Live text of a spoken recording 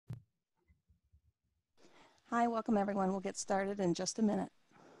Hi, welcome everyone. We'll get started in just a minute.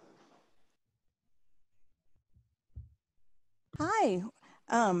 Hi,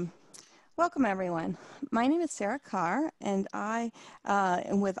 welcome everyone. My name is Sarah Carr, and I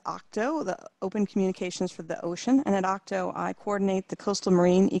am with OCTO, the Open Communications for the Ocean. And at OCTO, I coordinate the Coastal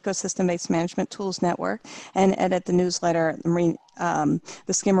Marine Ecosystem-Based Management Tools Network and edit the newsletter, the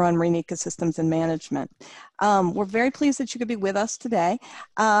Skimmer on Marine Ecosystems and Management. We're very pleased that you could be with us today.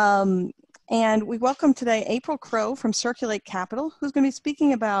 And we welcome today April Crow from Circulate Capital, who's going to be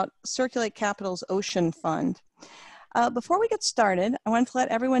speaking about Circulate Capital's Ocean Fund. Before we get started, I want to let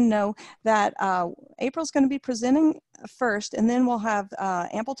everyone know that April's going to be presenting first, and then we'll have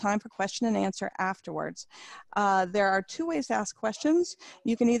ample time for question and answer afterwards. There are two ways to ask questions.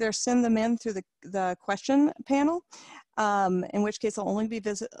 You can either send them in through the question panel, in which case they'll only be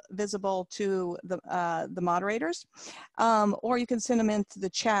visible to the moderators, or you can send them into the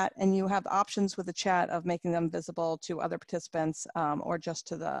chat, and you have options with the chat of making them visible to other participants or just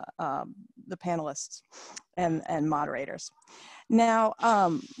to the panelists and moderators. Now,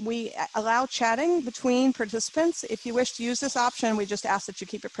 we allow chatting between participants. If you wish to use this option, we just ask that you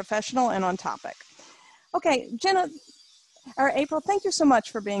keep it professional and on topic. Okay, Jenna, or April, thank you so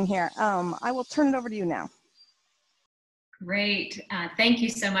much for being here. I will turn it over to you now. Great. Thank you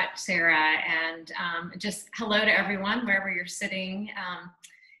so much, Sarah. And just hello to everyone, wherever you're sitting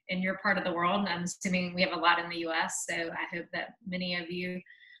in your part of the world. I'm assuming we have a lot in the US, so I hope that many of you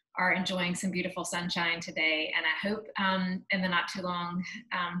are enjoying some beautiful sunshine today. And I hope in the not too long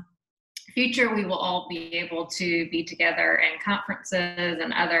future, we will all be able to be together in conferences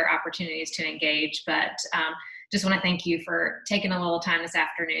and other opportunities to engage. But just want to thank you for taking a little time this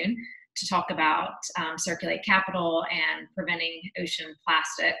afternoon to talk about Circulate Capital and preventing ocean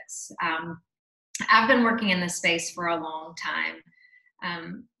plastics. I've been working in this space for a long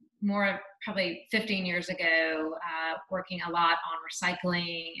time, probably 15 years ago, working a lot on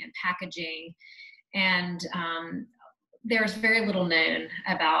recycling and packaging. And there was very little known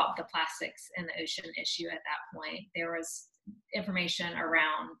about the plastics in the ocean issue at that point. There was information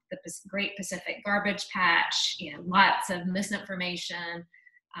around the Great Pacific Garbage Patch, lots of misinformation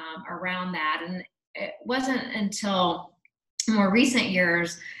around that. And it wasn't until more recent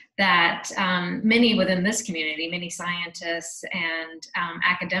years that many within this community, many scientists and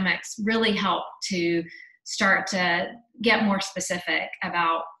academics really helped to start to get more specific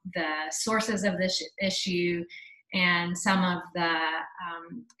about the sources of this issue and some of the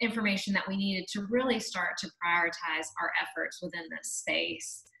information that we needed to really start to prioritize our efforts within this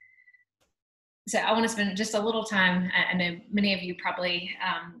space. So I want to spend just a little time. I know many of you probably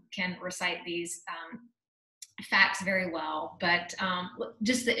can recite these facts very well, but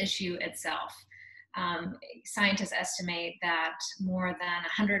just the issue itself. Scientists estimate that more than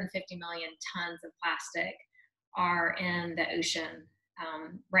 150 million tons of plastic are in the ocean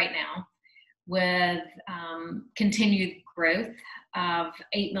right now, with continued growth of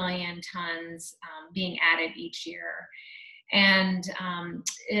 8 million tons being added each year. And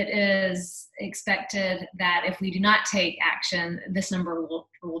it is expected that if we do not take action, this number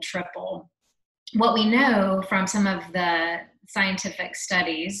will triple. What we know from some of the scientific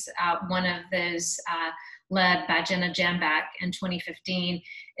studies, one of those led by Jenna Jambak in 2015,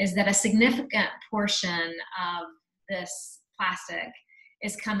 is that a significant portion of this plastic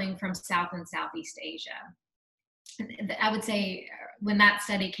is coming from South and Southeast Asia. I would say when that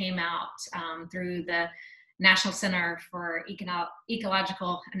study came out through the National Center for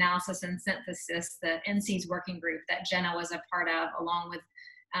Ecological Analysis and Synthesis, the NC's working group that Jenna was a part of, along with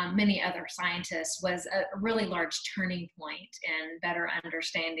many other scientists, was a really large turning point in better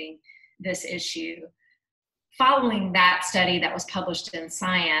understanding this issue. Following that study that was published in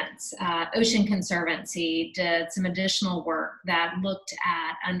Science, Ocean Conservancy did some additional work that looked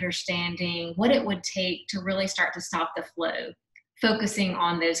at understanding what it would take to really start to stop the flow, focusing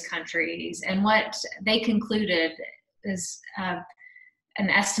on those countries. And what they concluded is an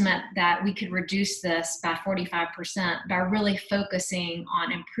estimate that we could reduce this by 45% by really focusing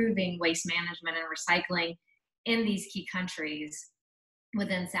on improving waste management and recycling in these key countries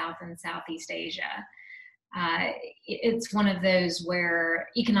within South and Southeast Asia. It's one of those where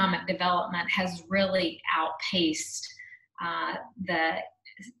economic development has really outpaced the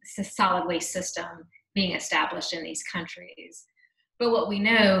solid waste system being established in these countries. But what we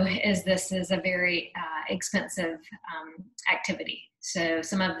know is this is a very expensive activity. So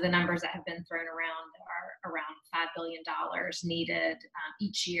some of the numbers that have been thrown around are around $5 billion needed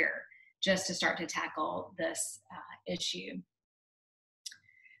each year just to start to tackle this issue.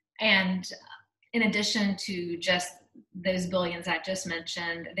 And in addition to just those billions I just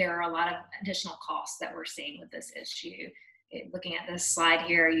mentioned, there are a lot of additional costs that we're seeing with this issue. Looking at this slide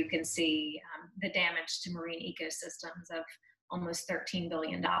here, you can see the damage to marine ecosystems of almost $13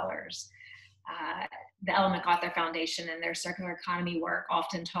 billion. The Ellen MacArthur Foundation and their circular economy work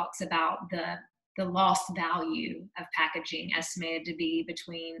often talks about the lost value of packaging, estimated to be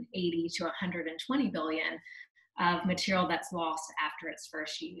between 80 to 120 billion of material that's lost after its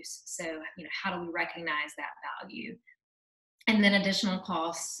first use. So, how do we recognize that value? And then additional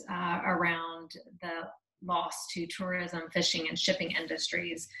costs around the loss to tourism, fishing, and shipping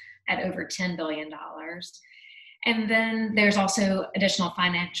industries at over $10 billion. And then there's also additional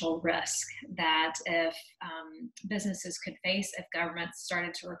financial risk that if businesses could face if governments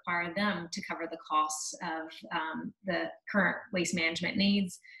started to require them to cover the costs of the current waste management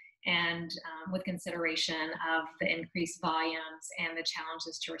needs, and with consideration of the increased volumes and the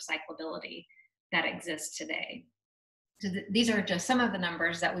challenges to recyclability that exist today. So these are just some of the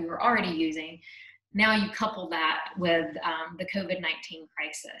numbers that we were already using. Now you couple that with the COVID-19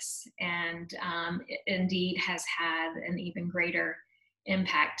 crisis, and it indeed has had an even greater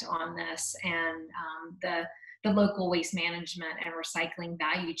impact on this, and the local waste management and recycling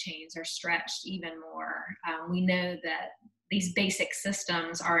value chains are stretched even more. We know that these basic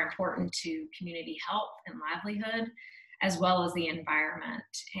systems are important to community health and livelihood, as well as the environment.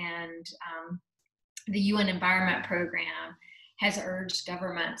 And the UN Environment Program has urged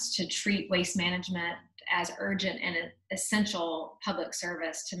governments to treat waste management as urgent and essential public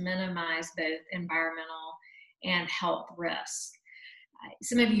service to minimize both environmental and health risk.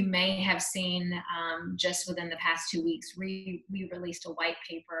 Some of you may have seen just within the past 2 weeks, we released a white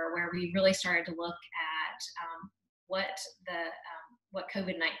paper where we really started to look at what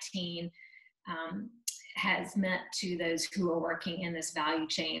COVID-19 has meant to those who are working in this value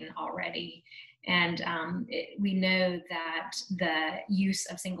chain already. And we know that the use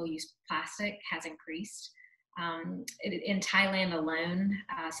of single-use plastic has increased. In Thailand alone,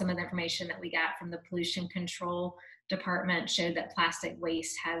 some of the information that we got from the Pollution Control Department showed that plastic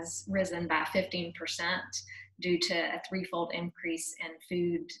waste has risen by 15% due to a threefold increase in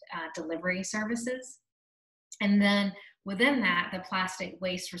food delivery services. And then within that, the plastic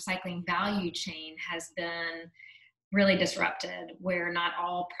waste recycling value chain has been really disrupted, where not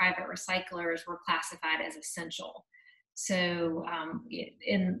all private recyclers were classified as essential. So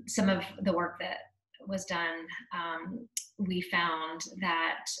in some of the work that was done, we found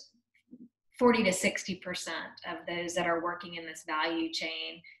that 40 to 60% of those that are working in this value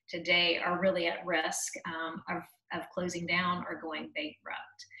chain today are really at risk of closing down or going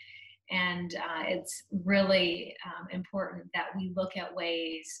bankrupt. And it's really important that we look at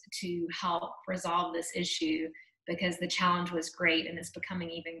ways to help resolve this issue, because the challenge was great and it's becoming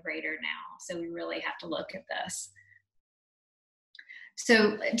even greater now. So we really have to look at this.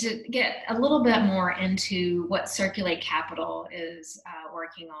 So to get a little bit more into what Circulate Capital is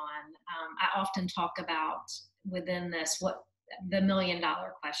working on, I often talk about within this what the $1 million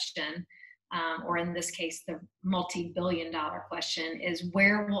question, or in this case, the multi-billion-dollar question is,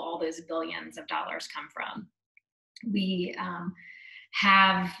 where will all those billions of dollars come from? We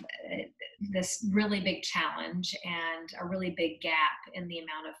have this really big challenge and a really big gap in the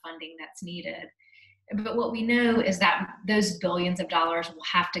amount of funding that's needed. But what we know is that those billions of dollars will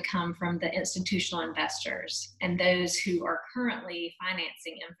have to come from the institutional investors and those who are currently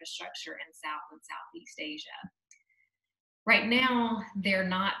financing infrastructure in South and Southeast Asia. Right now, they're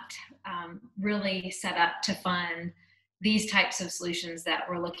not really set up to fund these types of solutions that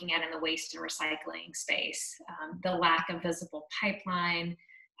we're looking at in the waste and recycling space. The lack of visible pipeline,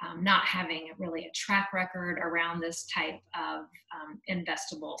 not having really a track record around this type of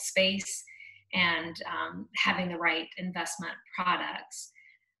investable space, and having the right investment products.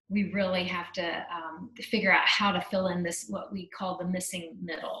 We really have to figure out how to fill in this, what we call the missing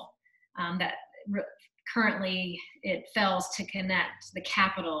middle. Currently, it fails to connect the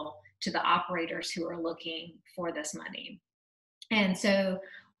capital to the operators who are looking for this money. And so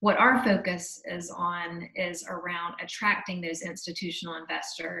what our focus is on is around attracting those institutional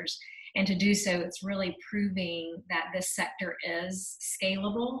investors. And to do so, it's really proving that this sector is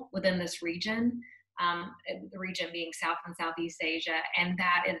scalable within this region, the region being South and Southeast Asia, and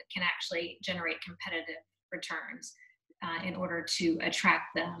that it can actually generate competitive returns in order to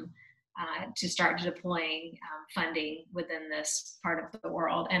attract them to start deploying funding within this part of the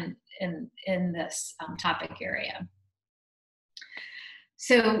world and in this topic area.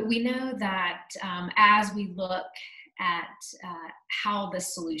 So we know that as we look at how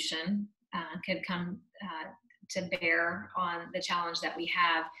this solution could come to bear on the challenge that we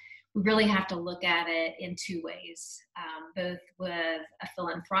have, we really have to look at it in two ways, both with a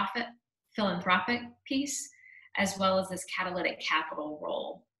philanthropic piece, as well as this catalytic capital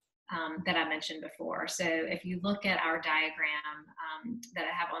role that I mentioned before. So if you look at our diagram that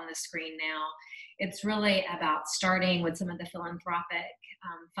I have on the screen now, it's really about starting with some of the philanthropic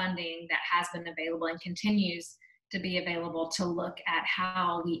funding that has been available and continues to be available, to look at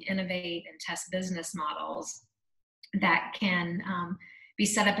how we innovate and test business models that can be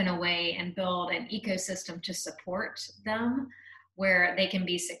set up in a way and build an ecosystem to support them where they can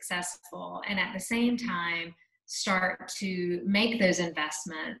be successful, and at the same time start to make those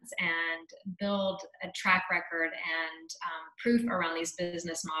investments and build a track record and proof around these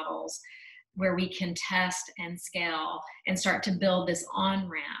business models where we can test and scale and start to build this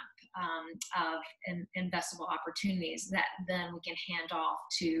on-ramp of investable opportunities that then we can hand off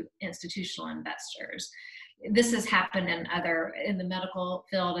to institutional investors. This has happened in the medical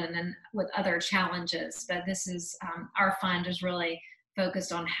field and then with other challenges, but this is, our fund is really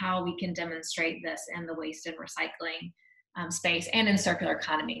focused on how we can demonstrate this in the waste and recycling space and in circular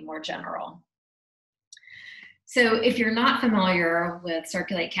economy more general. So if you're not familiar with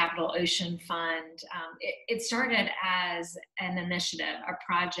Circulate Capital Ocean Fund, it started as an initiative, a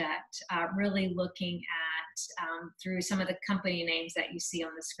project, really looking at, through some of the company names that you see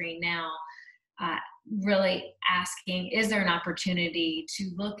on the screen now, really asking, is there an opportunity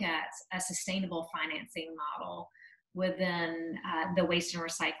to look at a sustainable financing model within the waste and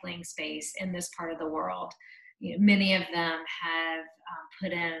recycling space in this part of the world? You know, many of them have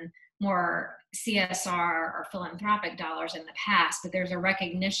put in more CSR or philanthropic dollars in the past, but there's a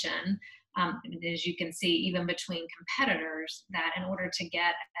recognition, as you can see, even between competitors, that in order to get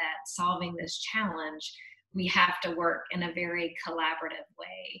at solving this challenge, we have to work in a very collaborative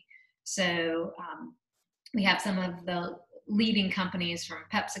way. So we have some of the leading companies from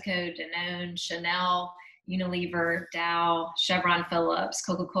PepsiCo, Danone, Chanel, Unilever, Dow, Chevron Phillips,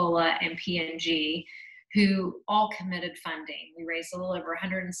 Coca-Cola, and P&G, who all committed funding. We raised a little over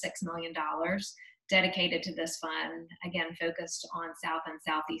 $106 million dedicated to this fund, again, focused on South and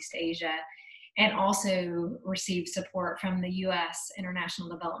Southeast Asia, and also received support from the U.S. International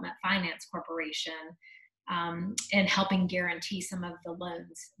Development Finance Corporation in helping guarantee some of the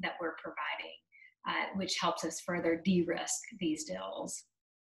loans that we're providing, which helps us further de-risk these deals.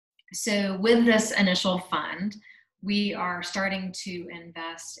 So with this initial fund, we are starting to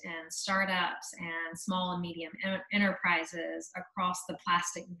invest in startups and small and medium enterprises across the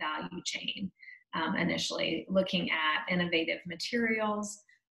plastic value chain, initially looking at innovative materials,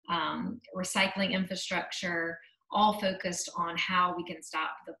 recycling infrastructure, all focused on how we can stop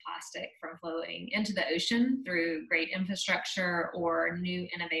the plastic from flowing into the ocean through great infrastructure or new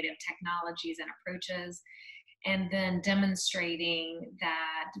innovative technologies and approaches, and then demonstrating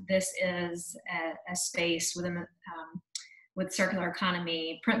that this is a space within with circular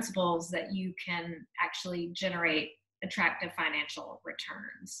economy principles that you can actually generate attractive financial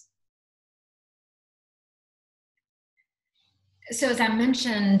returns. So as I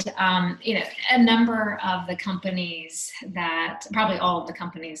mentioned, a number of the companies that, probably all of the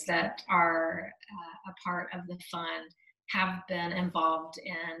companies that are a part of the fund have been involved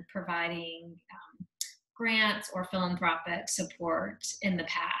in providing grants or philanthropic support in the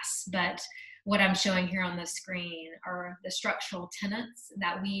past. But what I'm showing here on the screen are the structural tenets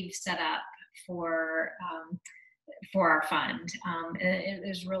that we've set up for our fund. It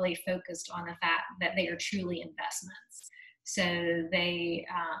is really focused on the fact that they are truly investments. So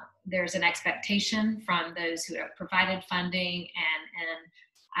there's an expectation from those who have provided funding, and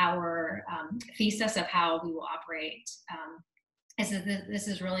our thesis of how we will operate is that this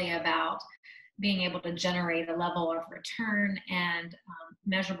is really about being able to generate a level of return and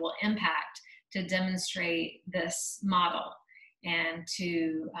measurable impact to demonstrate this model and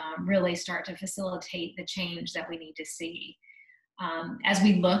to really start to facilitate the change that we need to see. As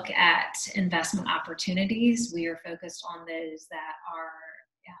we look at investment opportunities, we are focused on those that are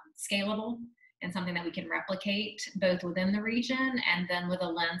scalable and something that we can replicate both within the region and then with a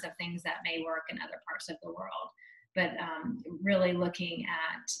lens of things that may work in other parts of the world. But really looking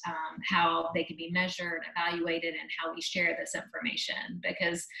at how they can be measured, evaluated, and how we share this information.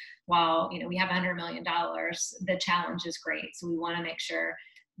 Because while we have $100 million, the challenge is great. So we want to make sure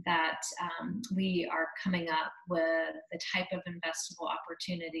that we are coming up with the type of investable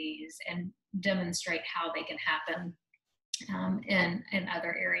opportunities and demonstrate how they can happen in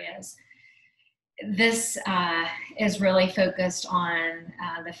other areas. This is really focused on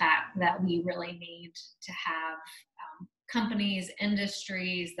the fact that we really need to have companies,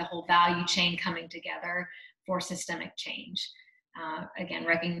 industries, the whole value chain coming together for systemic change. Again,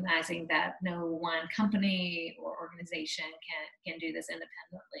 recognizing that no one company or organization can do this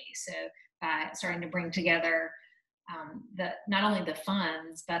independently. So by starting to bring together not only the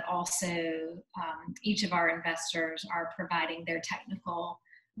funds, but also each of our investors are providing their technical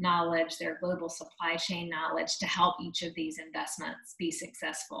knowledge, their global supply chain knowledge to help each of these investments be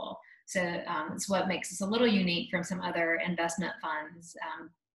successful. So it's what makes us a little unique from some other investment funds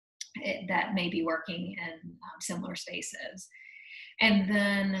that may be working in similar spaces. And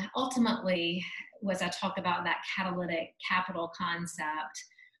then ultimately, as I talk about that catalytic capital concept,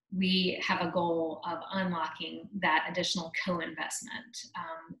 we have a goal of unlocking that additional co-investment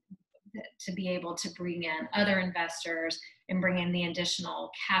to be able to bring in other investors and bring in the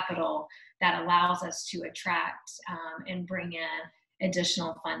additional capital that allows us to attract and bring in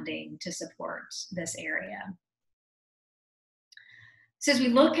additional funding to support this area. So as we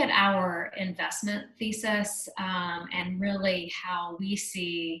look at our investment thesis and really how we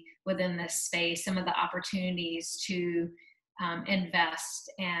see within this space some of the opportunities to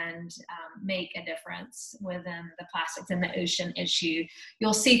invest and make a difference within the plastics in the ocean issue,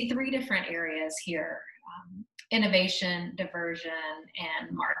 you'll see three different areas here: innovation, diversion,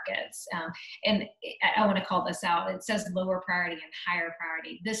 and markets. And I want to call this out. It says lower priority and higher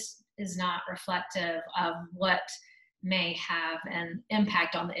priority. This is not reflective of what may have an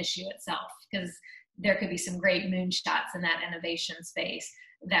impact on the issue itself, because there could be some great moonshots in that innovation space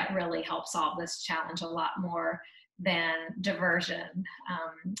that really help solve this challenge a lot more than diversion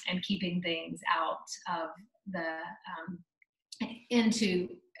and keeping things out of the into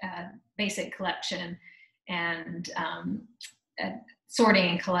basic collection and sorting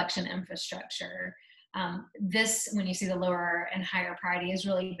and collection infrastructure. This, when you see the lower and higher priority, is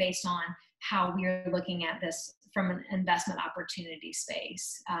really based on how we're looking at this from an investment opportunity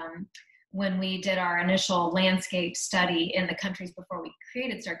space. When we did our initial landscape study in the countries before we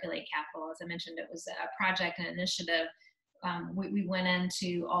created Circulate Capital, as I mentioned, it was a project and initiative. We went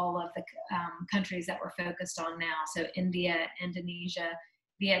into all of the countries that we're focused on now. So India, Indonesia,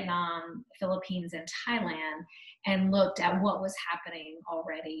 Vietnam, Philippines, and Thailand, and looked at what was happening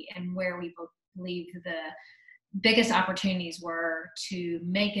already and where we believe the biggest opportunities were to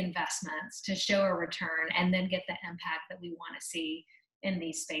make investments, to show a return, and then get the impact that we want to see in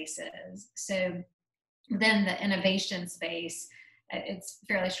these spaces. So then the innovation space, it's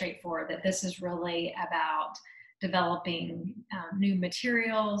fairly straightforward that this is really about developing new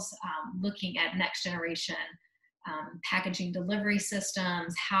materials, looking at next generation packaging delivery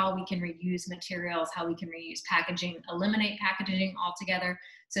systems, how we can reuse materials, how we can reuse packaging, eliminate packaging altogether.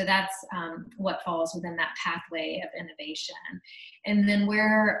 So that's what falls within that pathway of innovation. And then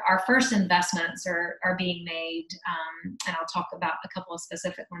where our first investments are being made, and I'll talk about a couple of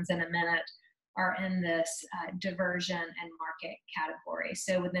specific ones in a minute, are in this diversion and market category.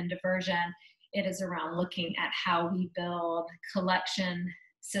 So within diversion, it is around looking at how we build collection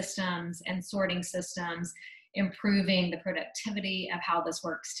systems and sorting systems, improving the productivity of how this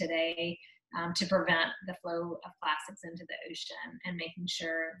works today to prevent the flow of plastics into the ocean and making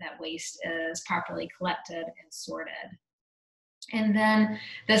sure that waste is properly collected and sorted. And then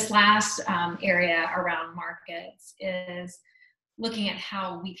this last area around markets is looking at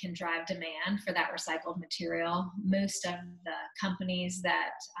how we can drive demand for that recycled material. Most of the companies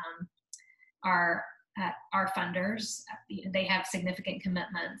that are funders, they have significant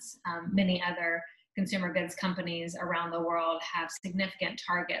commitments. Many other consumer goods companies around the world have significant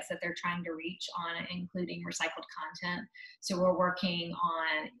targets that they're trying to reach on, including recycled content. So we're working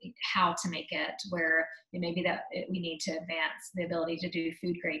on how to make it where it may be that we need to advance the ability to do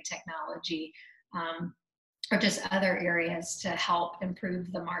food grade technology, or just other areas to help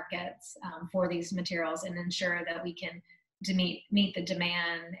improve the markets for these materials and ensure that we can meet the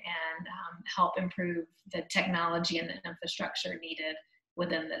demand and help improve the technology and the infrastructure needed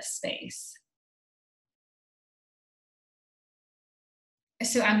within this space.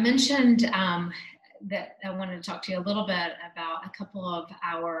 So I mentioned that I wanted to talk to you a little bit about a couple of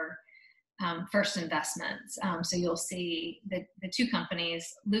our first investments. So you'll see the two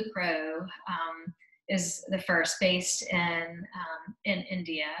companies. Lucro is the first, based in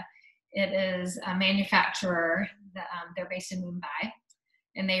India. It is a manufacturer. They're based in Mumbai,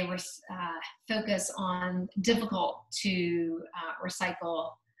 and they focus on difficult to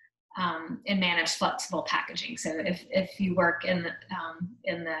recycle and manage flexible packaging. So if you work in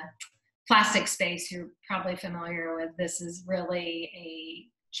the plastic space, you're probably familiar with this. Is really a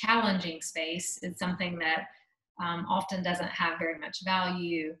challenging space. It's something that often doesn't have very much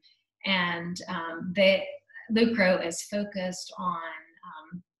value, and Lucro is focused on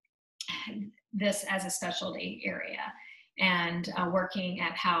this as a specialty area. and working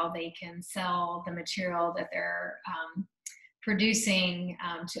at how they can sell the material that they're producing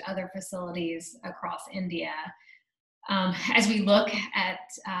to other facilities across India. As we look at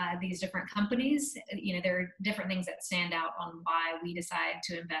these different companies, there are different things that stand out on why we decide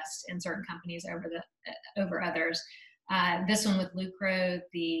to invest in certain companies over others. This one with Lucro,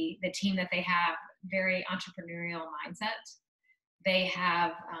 the team that they have, very entrepreneurial mindset. They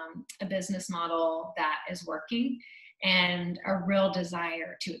have a business model that is working and a real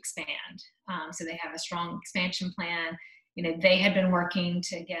desire to expand. So they have a strong expansion plan. They had been working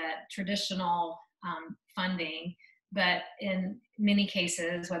to get traditional funding, but in many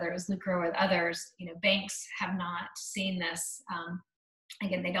cases, whether it was Lucro or others, banks have not seen this.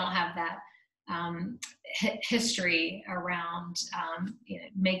 Again, they don't have that history around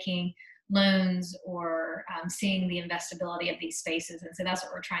making loans or seeing the investability of these spaces. And so that's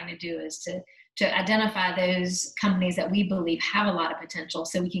what we're trying to do, is to identify those companies that we believe have a lot of potential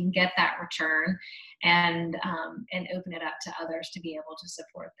so we can get that return and open it up to others to be able to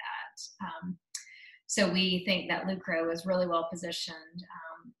support that. So we think that Lucro is really well positioned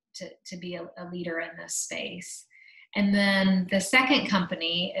to be a leader in this space. And then the second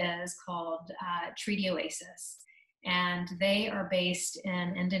company is called Treaty Oasis. And they are based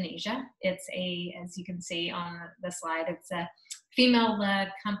in Indonesia. It's as you can see on the slide, it's a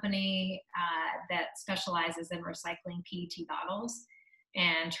female-led company that specializes in recycling PET bottles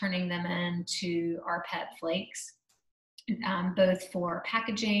and turning them into rPET flakes, both for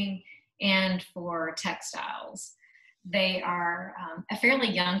packaging and for textiles. They are a fairly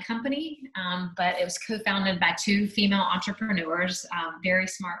young company, but it was co-founded by two female entrepreneurs, very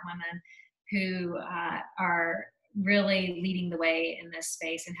smart women who are really leading the way in this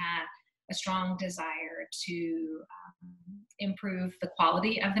space and had a strong desire to improve the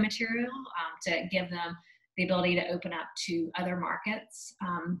quality of the material, to give them the ability to open up to other markets.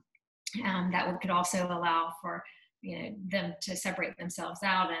 That could also allow for them to separate themselves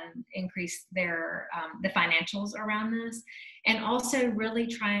out and increase their the financials around this, and also really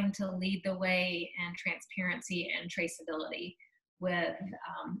trying to lead the way in transparency and traceability with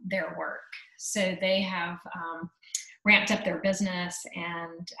their work. So they have ramped up their business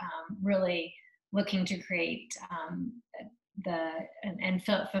and really looking to create and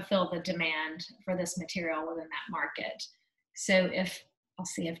fulfill the demand for this material within that market. So I'll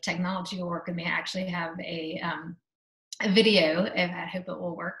see if technology will work, and we actually have a video, and I hope it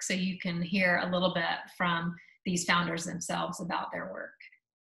will work, so you can hear a little bit from these founders themselves about their work.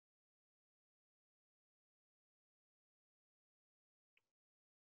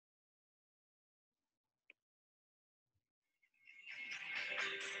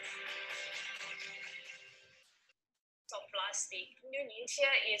 Of plastic,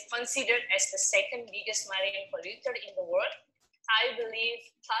 Indonesia is considered as the second biggest marine polluter in the world. I believe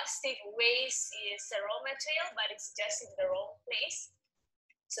plastic waste is a raw material, but it's just in the wrong place.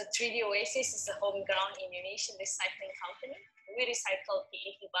 So 3D Oasis is a homegrown Indonesian recycling company. We recycle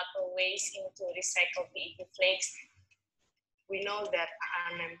PET bottle waste into recycled PET flakes. We know that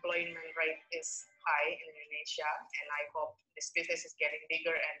unemployment rate is high in Indonesia, and I hope this business is getting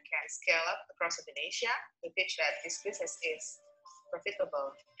bigger and can scale up across Indonesia to teach that this business is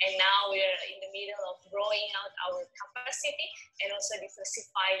profitable. And now we're in the middle of growing out our capacity and also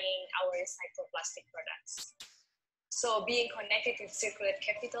diversifying our recycled plastic products. So being connected with Circulate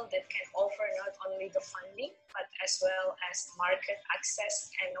Capital that can offer not only the funding, but as well as market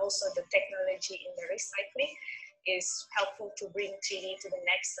access and also the technology in the recycling is helpful to bring 3D to the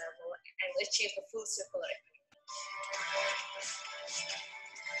next level and achieve the full circular economy.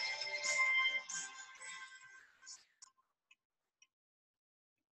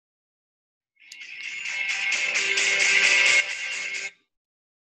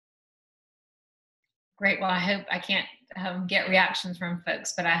 Great. Well, I can't get reactions from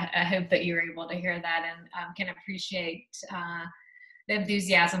folks, but I hope that you're able to hear that and can appreciate the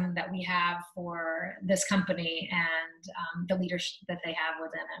enthusiasm that we have for this company and the leadership that they have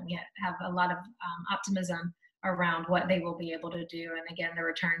within it. We have a lot of optimism around what they will be able to do, and again, the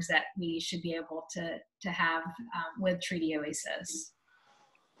returns that we should be able to have with Treaty Oasis.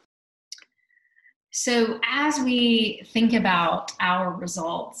 So as we think about our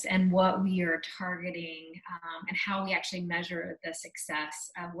results and what we are targeting and how we actually measure the success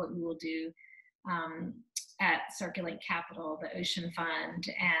of what we will do at Circulate Capital, the Ocean Fund,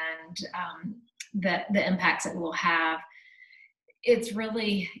 and the impacts it will have, it's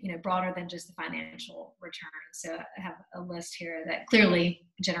really broader than just the financial return. So I have a list here that clearly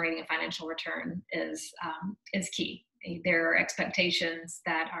generating a financial return is key. There are expectations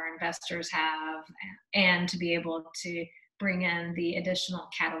that our investors have, and to be able to bring in the additional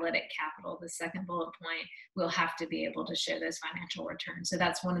catalytic capital, the second bullet point, we'll have to be able to show those financial returns. So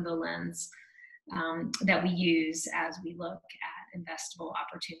that's one of the lens that we use as we look at investable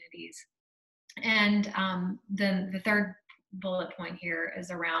opportunities. And then the third bullet point here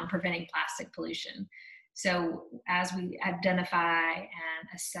is around preventing plastic pollution. So as we identify and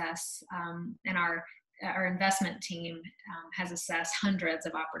assess, and our investment team has assessed hundreds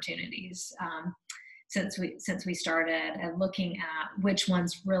of opportunities since we started, and looking at which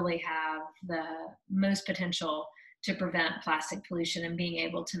ones really have the most potential to prevent plastic pollution and being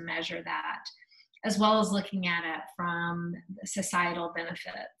able to measure that, as well as looking at it from the societal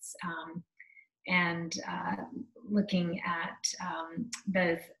benefits, and looking at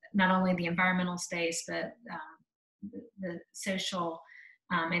both not only the environmental space, but the social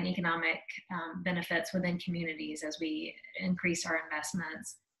and economic benefits within communities as we increase our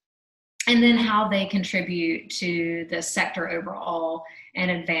investments, and then how they contribute to the sector overall and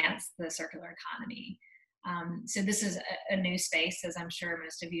advance the circular economy. So this is a new space, as I'm sure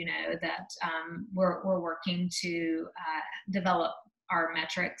most of you know, that we're working to develop our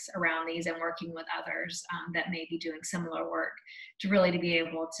metrics around these, and working with others that may be doing similar work to really be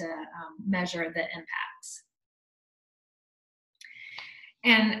able to measure the impacts.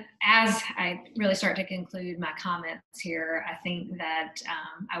 And as I really start to conclude my comments here, I think that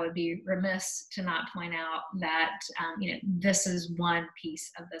I would be remiss to not point out that this is one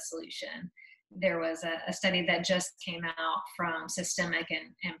piece of the solution. There was a study that just came out from Systemic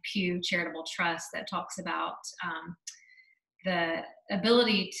and Pew Charitable Trust that talks about the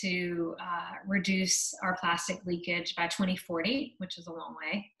ability to reduce our plastic leakage by 2040, which is a long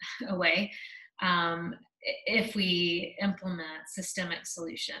way away, if we implement systemic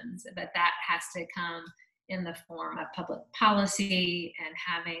solutions. But that has to come in the form of public policy and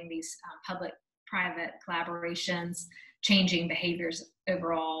having these public-private collaborations, changing behaviors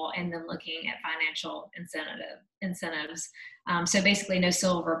overall, and then looking at financial incentives. So basically no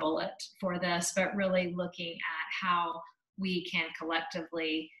silver bullet for this, but really looking at how we can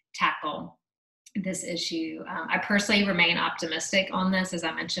collectively tackle this issue. I personally remain optimistic on this. As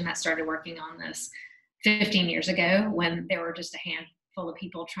I mentioned, I started working on this 15 years ago when there were just a handful of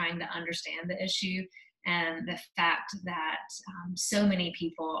people trying to understand the issue, and the fact that so many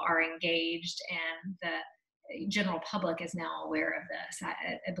people are engaged and the general public is now aware of this.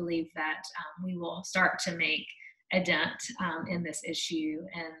 I believe that we will start to make a dent in this issue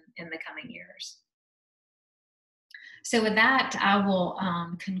in the coming years. So with that, I will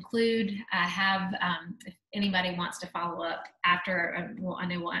conclude. I have, if anybody wants to follow up after, I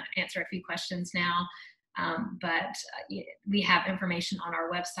know we'll answer a few questions now, but we have information on our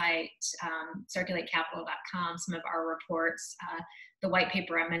website, circulatecapital.com, some of our reports. The white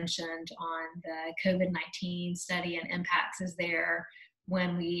paper I mentioned on the COVID-19 study and impacts is there.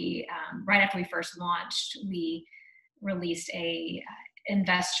 When we, right after we first launched, we released a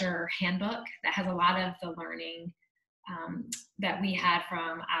investor handbook that has a lot of the learning that we had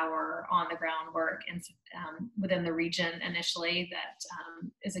from our on-the-ground work and within the region initially. That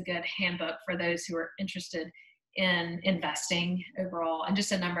is a good handbook for those who are interested in investing overall, and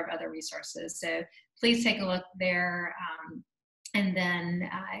just a number of other resources. So please take a look there. And then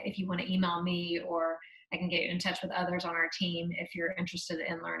if you want to email me, or I can get you in touch with others on our team if you're interested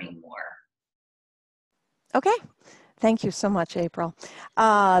in learning more. Okay, thank you so much, April.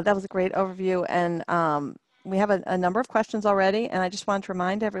 That was a great overview, and we have a number of questions already, and I just want to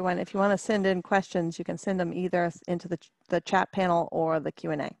remind everyone, if you want to send in questions, you can send them either into the chat panel or the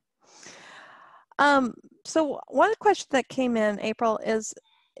Q&A. So one question that came in, April,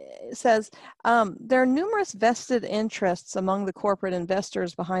 says, there are numerous vested interests among the corporate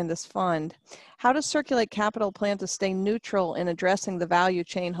investors behind this fund. How does Circulate Capital plan to stay neutral in addressing the value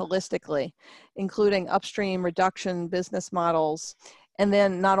chain holistically, including upstream reduction business models, and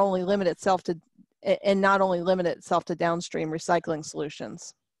then not only limit itself to downstream recycling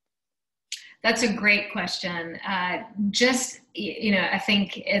solutions? That's a great question. I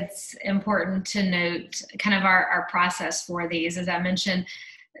think it's important to note kind of our process for these. As I mentioned,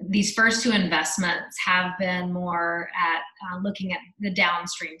 these first two investments have been more at looking at the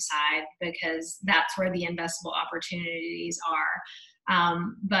downstream side, because that's where the investable opportunities are.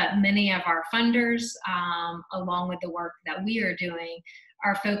 But many of our funders, along with the work that we are doing,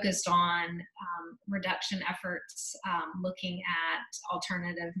 are focused on reduction efforts, looking at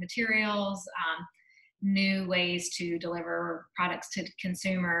alternative materials, new ways to deliver products to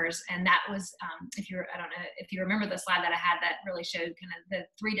consumers. And that was, I don't know if you remember the slide that I had that really showed kind of the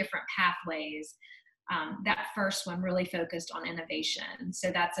three different pathways. That first one really focused on innovation. So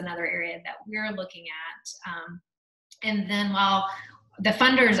that's another area that we're looking at And then while the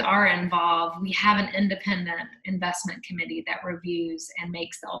funders are involved, we have an independent investment committee that reviews and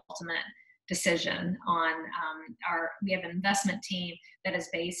makes the ultimate decision on we have an investment team that is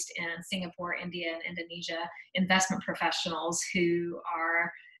based in Singapore, India, and Indonesia, investment professionals who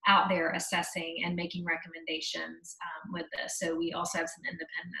are out there assessing and making recommendations with this. So we also have some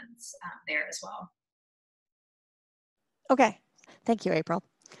independence there as well. Okay, thank you, April.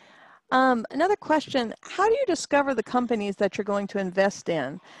 Another question, how do you discover the companies that you're going to invest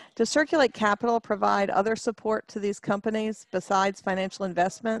in? Does Circulate Capital provide other support to these companies besides financial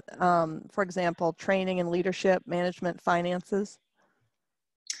investment? For example, training and leadership, management, finances?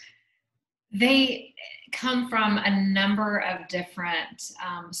 They come from a number of different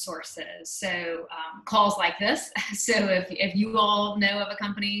sources. So calls like this. So if you all know of a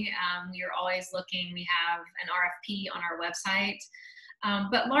company, you're always looking. We have an RFP on our website.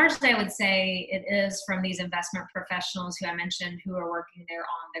 But largely, I would say it is from these investment professionals who I mentioned who are working there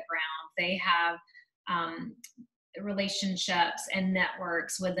on the ground. They have relationships and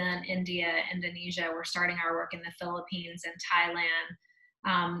networks within India, Indonesia. We're starting our work in the Philippines and Thailand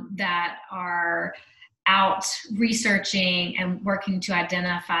that are out researching and working to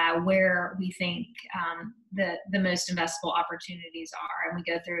identify where we think the most investable opportunities are. And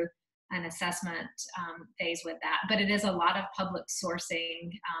we go through an assessment phase with that. But it is a lot of public sourcing,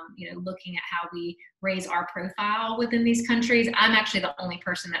 looking at how we raise our profile within these countries. I'm actually the only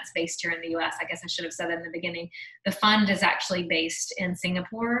person that's based here in the US. I guess I should have said that in the beginning. The fund is actually based in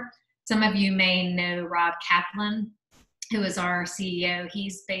Singapore. Some of you may know Rob Kaplan, who is our CEO.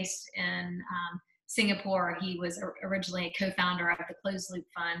 He's based in Singapore. He was originally a co-founder of the Closed Loop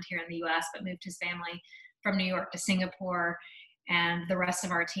Fund here in the US, but moved his family from New York to Singapore. And the rest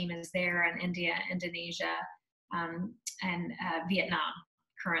of our team is there in India, Indonesia, and Vietnam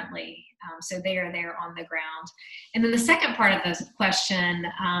currently. So they are there on the ground. And then the second part of the question,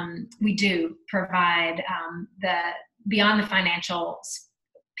 we do provide beyond the financial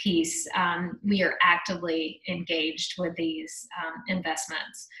piece, we are actively engaged with these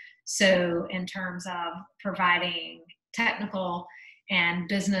investments. So in terms of providing technical and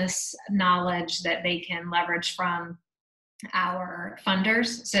business knowledge that they can leverage from our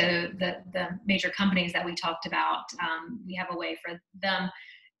funders, so the major companies that we talked about, we have a way for them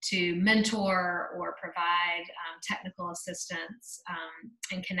to mentor or provide technical assistance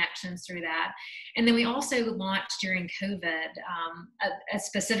and connections through that. And then we also launched during COVID a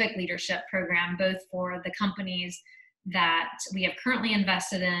specific leadership program, both for the companies that we have currently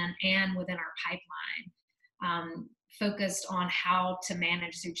invested in and within our pipeline, focused on how to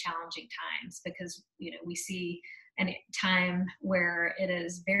manage through challenging times, because we see a time where it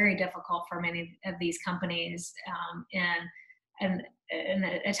is very difficult for many of these companies, and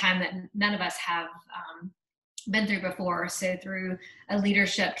a time that none of us have been through before. So through a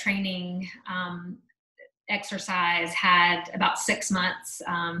leadership training exercise, had about 6 months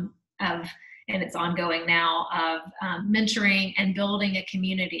of, and it's ongoing now, of mentoring and building a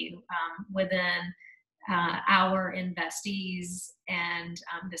community within our investees and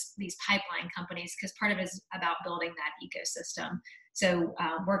these pipeline companies, because part of it is about building that ecosystem. So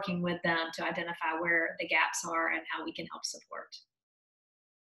working with them to identify where the gaps are and how we can help support.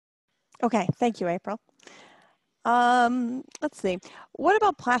 Okay, thank you, April. Let's see. What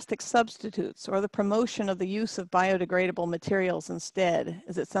about plastic substitutes or the promotion of the use of biodegradable materials instead?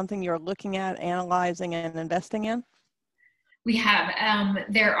 Is it something you're looking at, analyzing, and investing in? We have.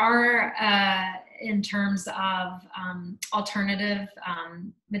 There are, in terms of alternative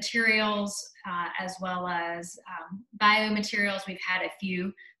materials, as well as biomaterials, we've had a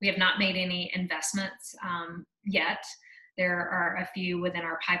few. We have not made any investments yet. There are a few within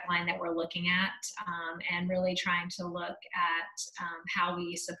our pipeline that we're looking at, and really trying to look at how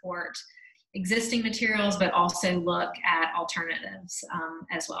we support existing materials, but also look at alternatives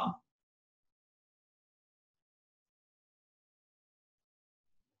as well.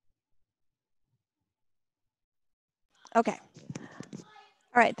 Okay. All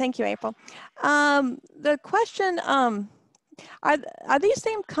right. Thank you, April. The question, are these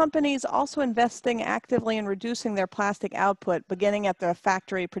same companies also investing actively in reducing their plastic output, beginning at the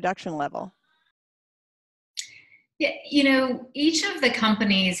factory production level? Yeah, each of the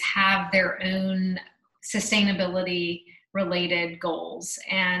companies have their own sustainability related goals,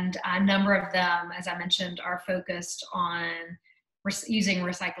 and a number of them, as I mentioned, are focused on using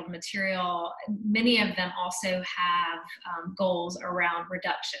recycled material. Many of them also have goals around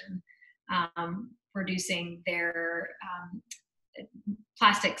reduction, reducing their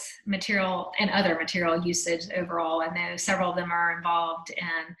plastics material and other material usage overall. I know several of them are involved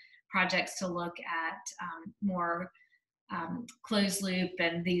in projects to look at more closed loop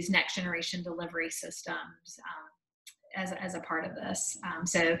and these next generation delivery systems as a part of this.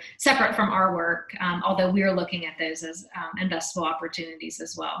 So separate from our work, although we're looking at those as investable opportunities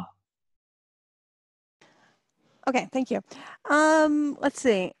as well. Okay, thank you. Let's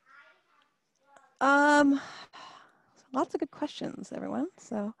see. Lots of good questions, everyone.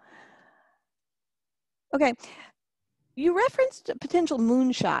 So, okay. You referenced potential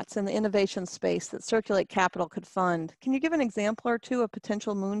moonshots in the innovation space that Circulate Capital could fund. Can you give an example or two of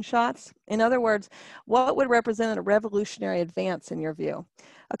potential moonshots? In other words, what would represent a revolutionary advance in your view?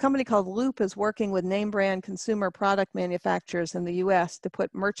 A company called Loop is working with name brand consumer product manufacturers in the US to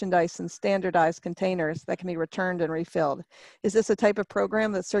put merchandise in standardized containers that can be returned and refilled. Is this a type of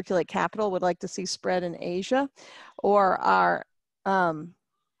program that Circulate Capital would like to see spread in Asia? Or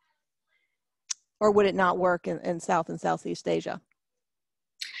would it not work in South and Southeast Asia?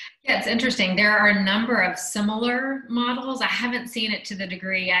 Yeah, it's interesting. There are a number of similar models. I haven't seen it to the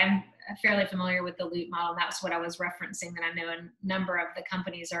degree. I'm fairly familiar with the Loop model. That's what I was referencing, that I know a number of the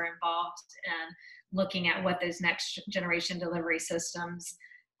companies are involved in looking at what those next generation delivery systems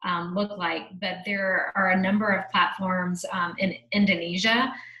look like. But there are a number of platforms in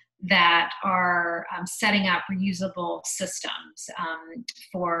Indonesia that are setting up reusable systems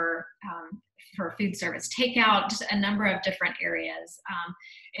for food service takeout, just a number of different areas.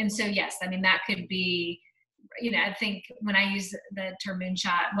 And so, yes, I mean, that could be, you know, I think when I use the term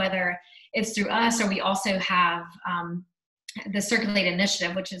moonshot, whether it's through us or we also have the Circulate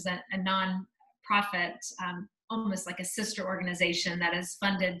Initiative, which is a non-profit, almost like a sister organization that is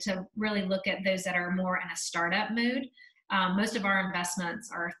funded to really look at those that are more in a startup mode. Most of our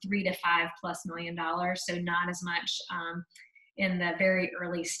investments are $3 to $5+ million, so not as much in the very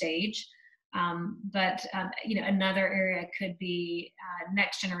early stage. But you know, another area could be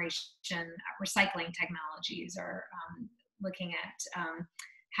next generation recycling technologies, or looking at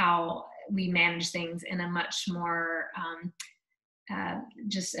how we manage things in a much more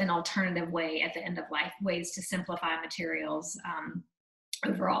just an alternative way at the end of life, ways to simplify materials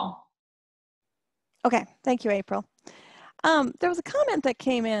overall. Okay, thank you, April. There was a comment that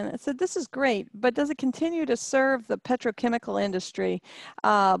came in. It said, "This is great, but does it continue to serve the petrochemical industry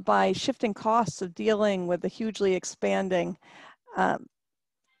by shifting costs of dealing with the hugely expanding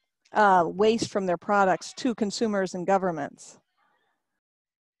waste from their products to consumers and governments?"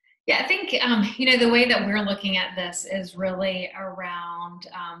 Yeah, I think, you know, the way that we're looking at this is really around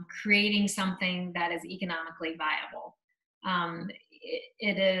creating something that is economically viable.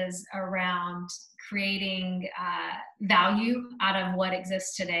 It is around creating value out of what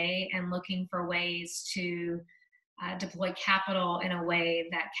exists today and looking for ways to deploy capital in a way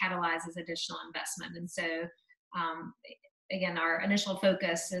that catalyzes additional investment. And so, again, our initial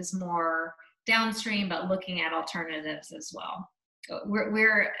focus is more downstream, but looking at alternatives as well.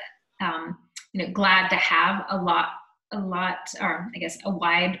 We're you know, glad to have a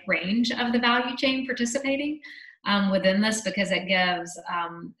wide range of the value chain participating within this, because it gives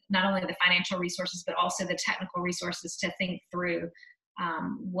not only the financial resources, but also the technical resources to think through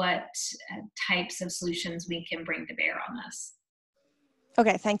what types of solutions we can bring to bear on this.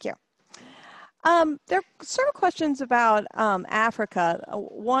 Okay, thank you. There are several questions about Africa.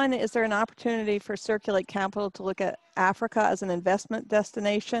 One, is there an opportunity for Circulate Capital to look at Africa as an investment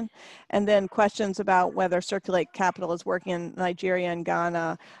destination? And then questions about whether Circulate Capital is working in Nigeria and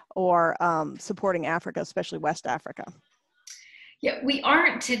Ghana, or supporting Africa, especially West Africa. Yeah, we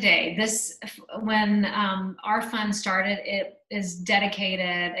aren't today. When our fund started, it is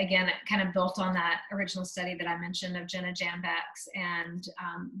dedicated, again, it kind of built on that original study that I mentioned of Jenna Jambek's and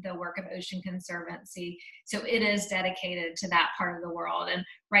the work of Ocean Conservancy. So it is dedicated to that part of the world. And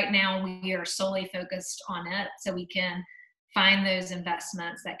right now we are solely focused on it, so we can find those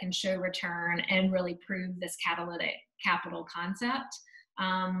investments that can show return and really prove this catalytic capital concept.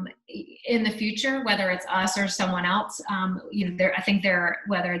 In the future, whether it's us or someone else, you know, I think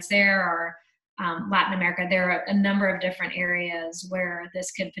whether it's there or Latin America, there are a number of different areas where this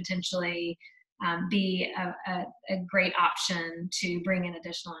could potentially be a great option to bring in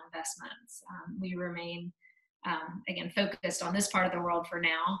additional investments. We remain, again, focused on this part of the world for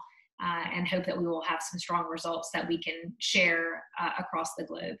now, and hope that we will have some strong results that we can share across the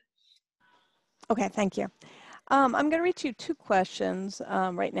globe. Okay, thank you. I'm going to read you two questions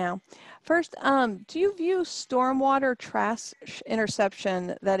right now. First, do you view stormwater trash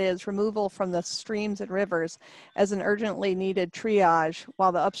interception, that is removal from the streams and rivers, as an urgently needed triage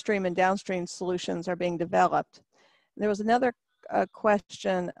while the upstream and downstream solutions are being developed? There was another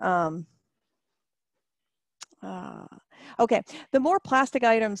question. Okay, the more plastic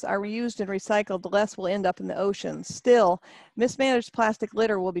items are reused and recycled, the less will end up in the ocean. Still, mismanaged plastic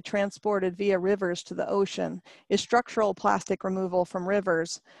litter will be transported via rivers to the ocean. Is structural plastic removal from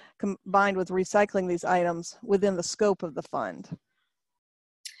rivers combined with recycling these items within the scope of the fund?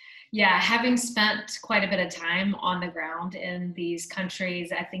 Yeah, having spent quite a bit of time on the ground in these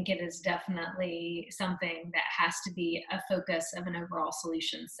countries, I think it is definitely something that has to be a focus of an overall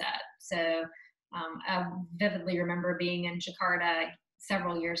solution set. So I vividly remember being in Jakarta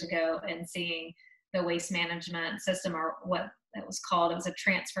several years ago and seeing the waste management system, or what it was called. It was a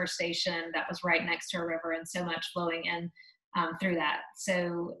transfer station that was right next to a river, and so much flowing in through that.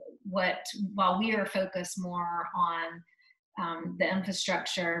 So while we are focused more on the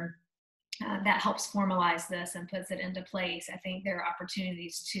infrastructure that helps formalize this and puts it into place, I think there are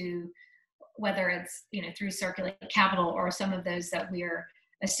opportunities to, whether it's through Circulate Capital or some of those that we're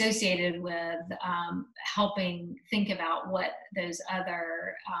associated with, helping think about what those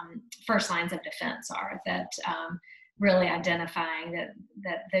other first lines of defense are, that really identifying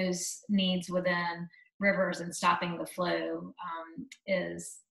that those needs within rivers and stopping the flow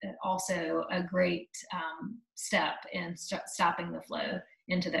is also a great step in stopping the flow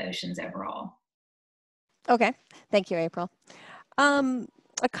into the oceans overall. Okay, thank you, April.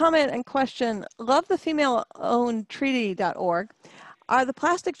 A comment and question: love the female-owned treaty.org. Are the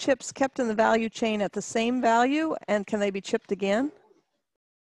plastic chips kept in the value chain at the same value, and can they be chipped again?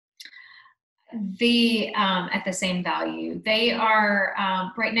 At the same value. They are,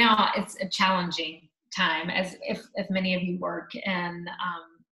 right now it's a challenging time, as if many of you work in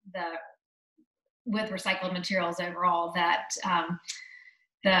with recycled materials overall, that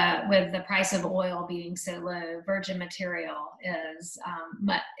with the price of oil being so low, virgin material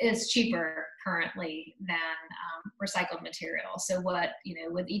is cheaper currently than recycled material. So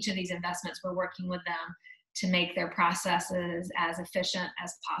with each of these investments, we're working with them to make their processes as efficient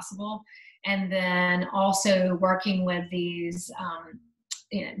as possible, and then also working with these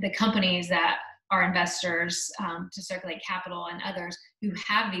the companies that are investors, to Circulate Capital and others who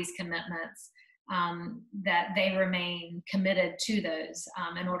have these commitments, that they remain committed to those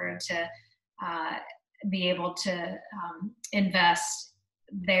in order to be able to invest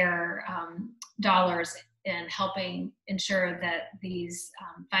their dollars in helping ensure that these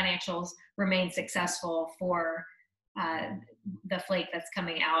financials remain successful for the flake that's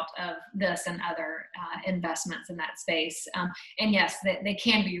coming out of this and other investments in that space. And yes, they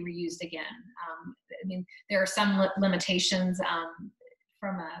can be reused again. I mean, there are some limitations.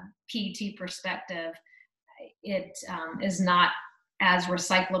 From a PET perspective, it is not as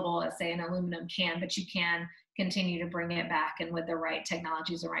recyclable as, say, an aluminum can, but you can continue to bring it back, and with the right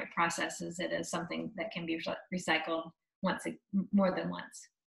technologies, the right processes, it is something that can be recycled more than once.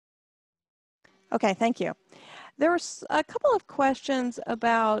 Okay, thank you. There were a couple of questions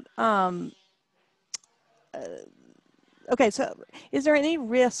about, okay, so is there any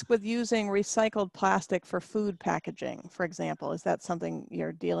risk with using recycled plastic for food packaging, for example? Is that something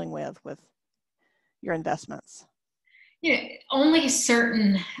you're dealing with your investments? Only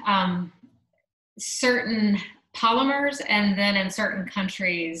certain polymers, and then in certain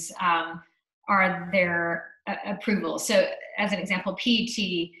countries are there approvals. So as an example, PET,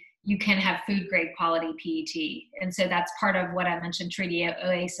 you can have food grade quality PET. And so that's part of what I mentioned Treaty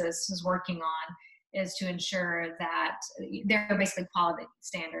Oasis is working on, is to ensure that they're basically quality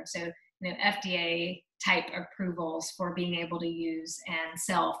standards. So, FDA type approvals for being able to use and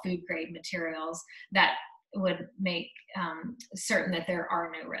sell food grade materials that would make certain that there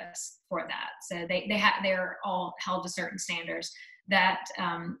are no risks for that. So they're all held to certain standards that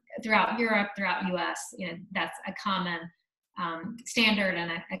throughout Europe, throughout US, that's a common standard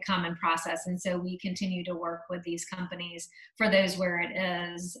and a common process. And so we continue to work with these companies for those where it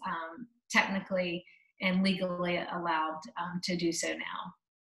is technically and legally allowed to do so now.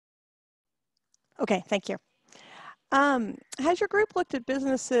 Okay, thank you. Has your group looked at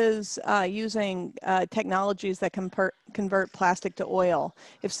businesses using technologies that convert plastic to oil?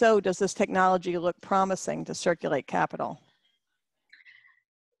 If so, does this technology look promising to Circulate Capital?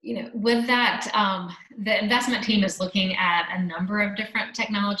 With that, the investment team is looking at a number of different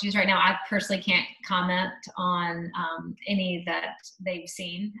technologies right now. I personally can't comment on any that they've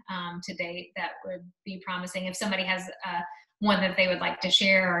seen to date that would be promising. If somebody has one that they would like to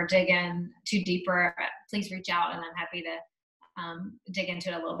share or dig in too deeper, please reach out, and I'm happy to dig into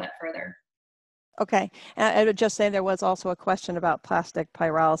it a little bit further. Okay, and I would just say there was also a question about plastic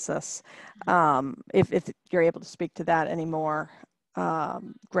pyrolysis. If you're able to speak to that anymore,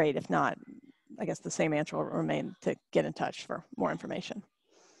 great. If not, I guess the same answer will remain, to get in touch for more information.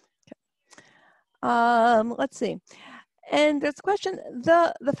 Let's see. And there's a question,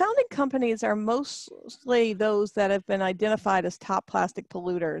 the founding companies are mostly those that have been identified as top plastic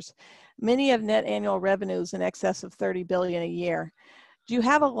polluters. Many have net annual revenues in excess of 30 billion a year. Do you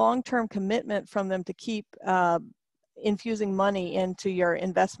have a long-term commitment from them to keep infusing money into your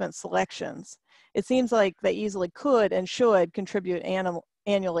investment selections? It seems like they easily could and should contribute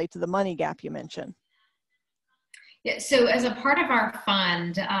annually to the money gap you mentioned. Yeah, so as a part of our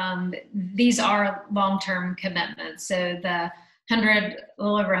fund, these are long-term commitments. So the a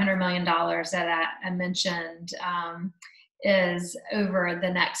little over $100 million that I mentioned is over the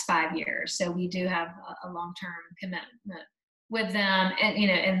next 5 years. So we do have a long-term commitment with them, and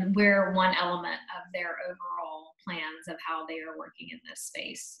and we're one element of their overall plans of how they are working in this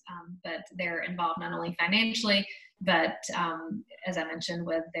space. But they're involved not only financially, but as I mentioned,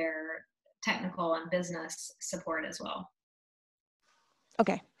 with their technical and business support as well.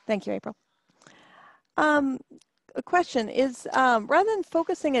 Okay, thank you, April. A question is, rather than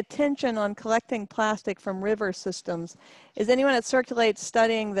focusing attention on collecting plastic from river systems, is anyone at Circulate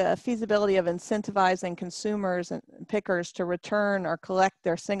studying the feasibility of incentivizing consumers and pickers to return or collect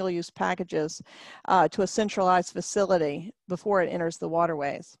their single-use packages to a centralized facility before it enters the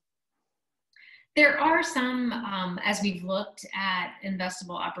waterways? There are some, as we've looked at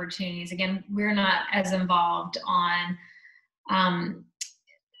investable opportunities, again, we're not as involved on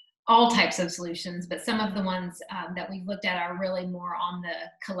all types of solutions, but some of the ones that we've looked at are really more on the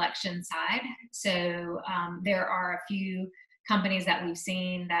collection side. So there are a few companies that we've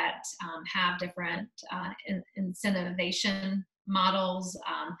seen that have different incentivization models,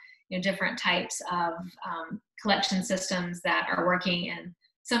 different types of collection systems that are working in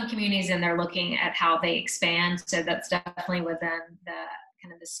some communities, and they're looking at how they expand. So that's definitely within the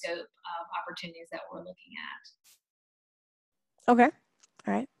kind of the scope of opportunities that we're looking at. Okay.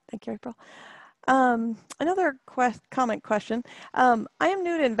 All right. Thank you, April. Another comment question. I am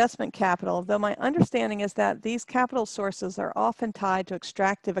new to investment capital, though my understanding is that these capital sources are often tied to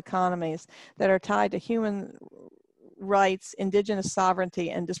extractive economies that are tied to human rights, indigenous sovereignty,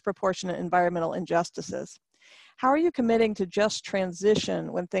 and disproportionate environmental injustices. How are you committing to just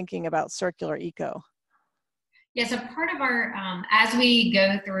transition when thinking about circular eco? Yes, a part of our, as we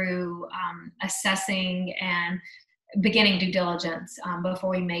go through assessing and beginning due diligence before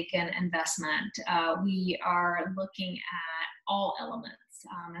we make an investment, we are looking at all elements,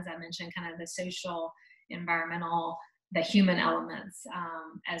 as I mentioned, kind of the social, environmental, the human elements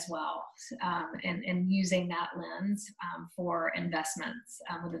as well, and using that lens for investments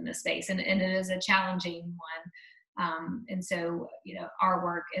within this space. And it is a challenging one. And so, our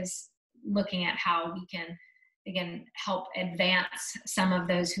work is looking at how we can, again, help advance some of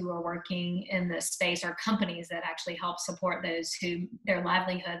those who are working in this space, or companies that actually help support those who their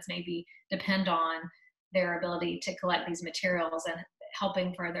livelihoods maybe depend on their ability to collect these materials, and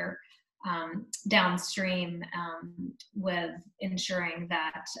helping further downstream with ensuring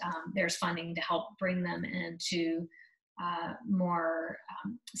that there's funding to help bring them into more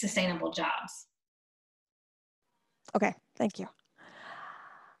sustainable jobs. Okay, thank you.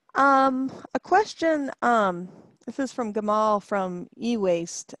 A question, this is from Gamal from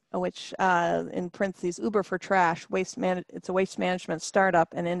eWaste, which in parentheses, Uber for Trash, it's a waste management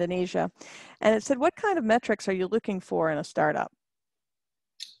startup in Indonesia. And it said, what kind of metrics are you looking for in a startup?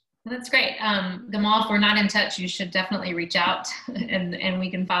 Well, that's great. Gamal, if we're not in touch, you should definitely reach out and we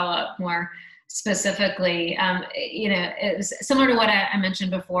can follow up more specifically. It's similar to what I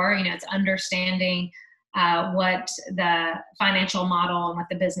mentioned before. It's understanding what the financial model and what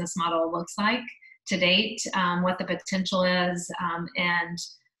the business model looks like to date, what the potential is, and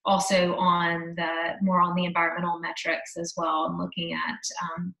also on the environmental metrics as well, and looking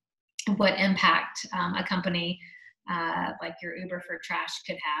at what impact a company like your Uber for Trash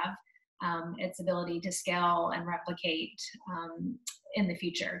could have, its ability to scale and replicate in the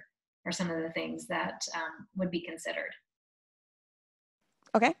future, are some of the things that would be considered.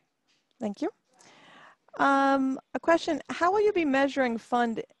 Okay, thank you. A question, how will you be measuring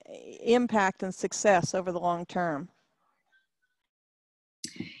fund impact and success over the long term?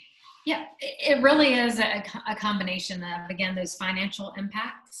 Yeah, it really is a combination of, again, those financial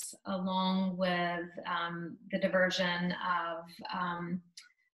impacts, along with the diversion of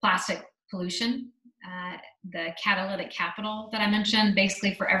plastic pollution, the catalytic capital that I mentioned.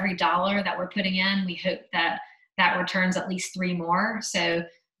 Basically, for every dollar that we're putting in, we hope that returns at least 3 more. So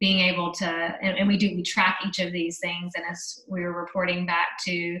being able to, and we track each of these things, and as we were reporting back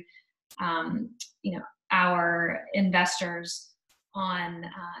to our investors on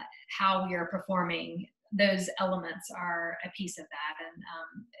how we are performing, those elements are a piece of that. And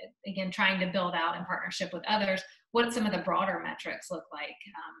again, trying to build out in partnership with others, what some of the broader metrics look like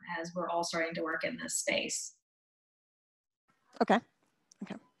as we're all starting to work in this space. Okay.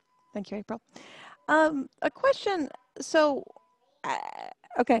 Okay. Thank you, April. A question. So,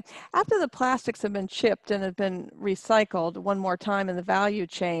 okay, after the plastics have been chipped and have been recycled one more time in the value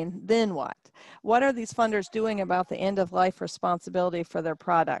chain, then what? What are these funders doing about the end-of-life responsibility for their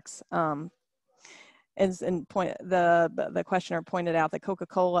products? The questioner pointed out that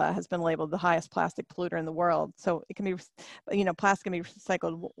Coca-Cola has been labeled the highest plastic polluter in the world. So it can be, you know, plastic can be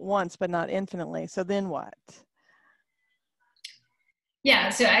recycled once, but not infinitely. So then what? Yeah,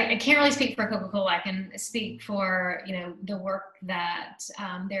 so I can't really speak for Coca-Cola. I can speak for, you know, the work that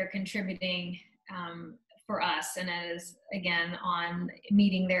they're contributing for us, and it is, again, on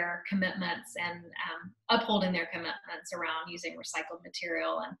meeting their commitments and upholding their commitments around using recycled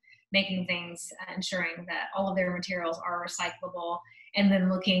material and making things, ensuring that all of their materials are recyclable, and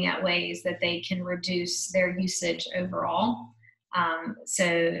then looking at ways that they can reduce their usage overall.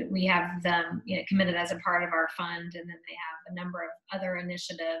 So we have them, you know, committed as a part of our fund, and then they have a number of other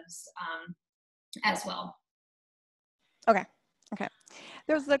initiatives as well. Okay. Okay.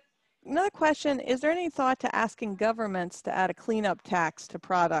 There's another question. Is there any thought to asking governments to add a cleanup tax to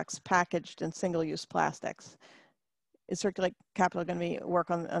products packaged in single-use plastics? Is Circulate Capital going to be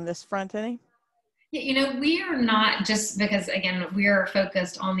work on this front any? Yeah, you know, we are not, just because, again, we are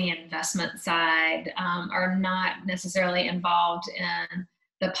focused on the investment side, are not necessarily involved in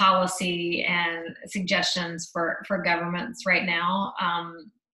the policy and suggestions for governments right now.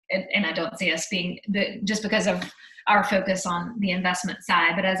 And I don't see us being, just because of our focus on the investment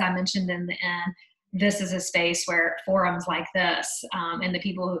side. But as I mentioned in the end, this is a space where forums like this and the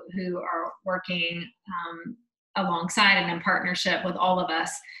people who are working alongside and in partnership with all of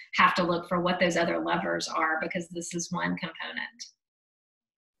us have to look for what those other levers are, because this is one component.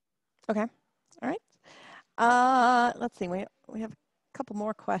 Okay. All right. Let's see. We have a couple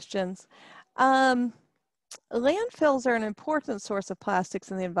more questions. Landfills are an important source of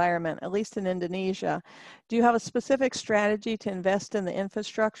plastics in the environment, at least in Indonesia. Do you have a specific strategy to invest in the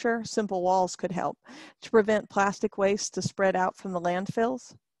infrastructure? Simple walls could help to prevent plastic waste to spread out from the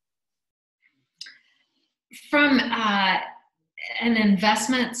landfills. From an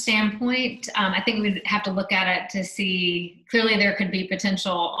investment standpoint, I think we'd have to look at it to see, clearly there could be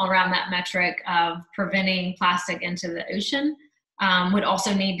potential around that metric of preventing plastic into the ocean. Would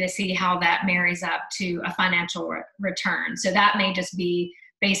also need to see how that marries up to a financial return. So that may just be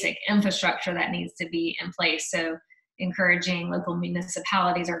basic infrastructure that needs to be in place. So encouraging local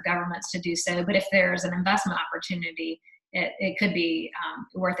municipalities or governments to do so. But if there's an investment opportunity, it could be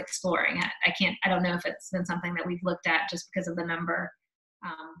worth exploring. I don't know if it's been something that we've looked at just because of the number.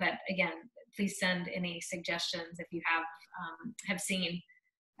 But again, please send any suggestions if you have seen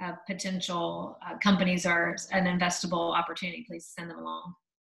potential companies or an investable opportunity. Please send them along.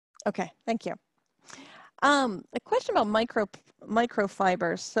 Okay, thank you. A question about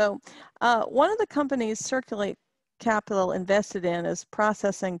microfibers. So one of the companies Circulate Capital invested in is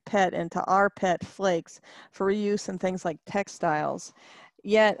processing PET into rPET flakes for reuse in things like textiles.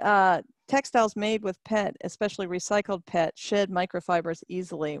 Yet textiles made with PET, especially recycled PET, shed microfibers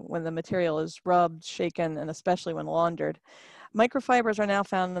easily when the material is rubbed, shaken, and especially when laundered. Microfibers are now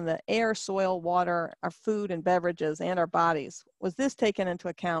found in the air, soil, water, our food and beverages, and our bodies. Was this taken into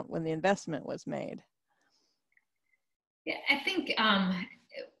account when the investment was made? Yeah, I think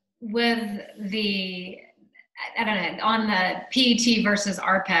with I don't know, on the PET versus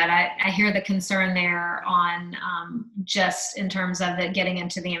rPET, I hear the concern there on just in terms of it getting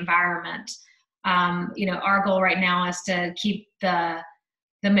into the environment. You know, our goal right now is to keep the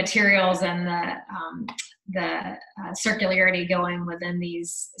materials and the circularity going within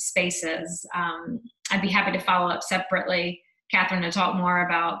these spaces. I'd be happy to follow up separately, Catherine, to talk more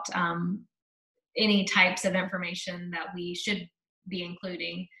about any types of information that we should be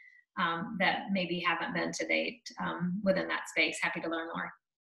including that maybe haven't been to date within that space. Happy to learn more.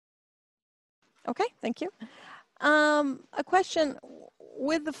 Okay, thank you. A question,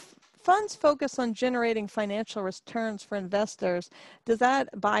 with the fund's focus on generating financial returns for investors, does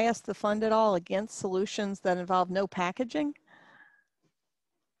that bias the fund at all against solutions that involve no packaging?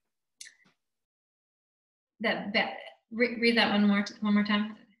 Read that one more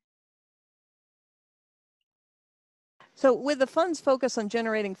time. So with the fund's focus on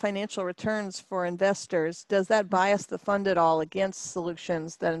generating financial returns for investors, does that bias the fund at all against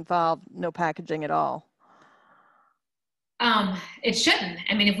solutions that involve no packaging at all? It shouldn't.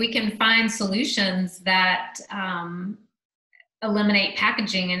 I mean, if we can find solutions that eliminate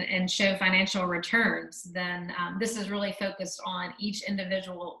packaging and show financial returns, then this is really focused on each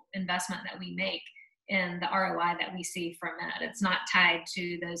individual investment that we make and the ROI that we see from it. It's not tied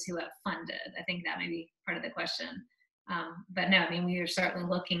to those who have funded. I think that may be part of the question. But no, I mean, we are certainly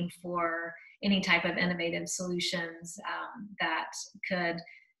looking for any type of innovative solutions that could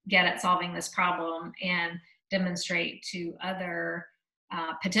get at solving this problem and demonstrate to other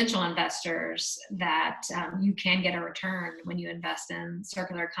potential investors that you can get a return when you invest in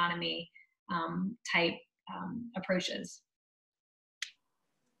circular economy type approaches.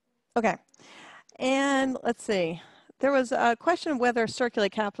 Okay. And let's see. There was a question of whether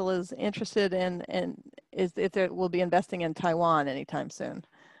Circulate Capital is interested in if it will be investing in Taiwan anytime soon.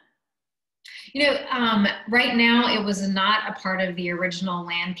 You know, right now it was not a part of the original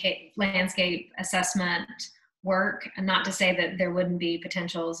landscape assessment work, and not to say that there wouldn't be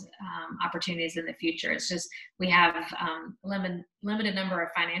potential opportunities in the future. It's just we have limited number of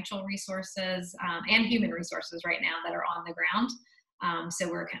financial resources and human resources right now that are on the ground. So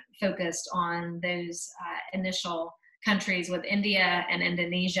we're focused on those initial countries, with India and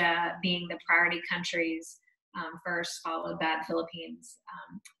Indonesia being the priority countries first, followed by the Philippines,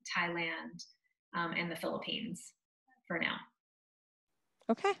 Thailand, and the Philippines for now.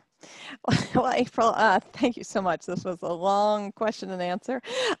 Okay. Well, April, thank you so much. This was a long question and answer,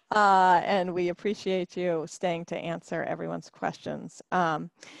 and we appreciate you staying to answer everyone's questions.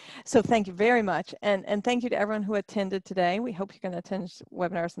 So thank you very much, and thank you to everyone who attended today. We hope you can attend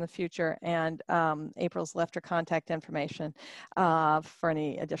webinars in the future, and April's left her contact information for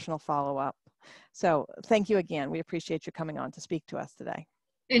any additional follow-up. So thank you again. We appreciate you coming on to speak to us today.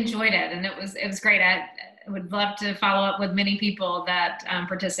 Enjoyed it, and it was great. I would love to follow up with many people that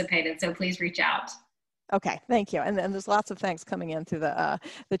participated, so please reach out. Okay, thank you. And there's lots of thanks coming in through the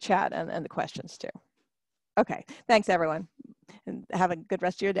chat and the questions too. Okay, thanks everyone, and have a good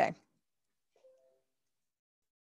rest of your day.